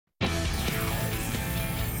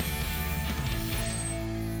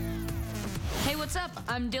what's up?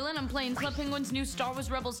 I'm Dylan. I'm playing Club Penguin's new Star Wars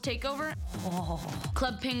Rebels Takeover. Oh.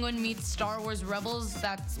 Club Penguin meets Star Wars Rebels.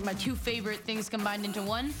 That's my two favorite things combined into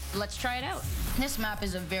one. Let's try it out. This map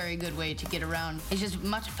is a very good way to get around. It's just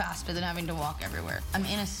much faster than having to walk everywhere. I'm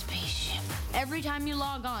in a spaceship. Every time you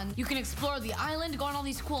log on, you can explore the island, go on all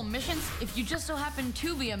these cool missions. If you just so happen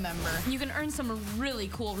to be a member, you can earn some really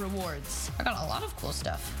cool rewards. I got a lot of cool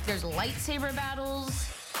stuff. There's lightsaber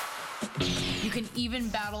battles. You can even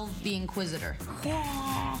battle the Inquisitor.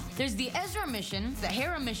 There's the Ezra mission, the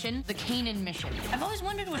Hera mission, the Kanan mission. I've always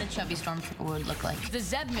wondered what a chubby stormtrooper would look like. The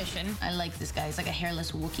Zeb mission. I like this guy. He's like a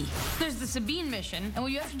hairless Wookiee. There's the Sabine mission, and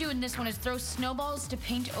what you have to do in this one is throw snowballs to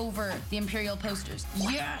paint over the Imperial posters.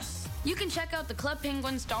 Yes! You can check out the Club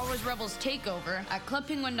Penguin Star Wars Rebels Takeover at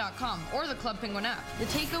clubpenguin.com or the Club Penguin app. The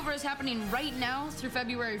takeover is happening right now through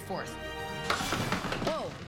February 4th.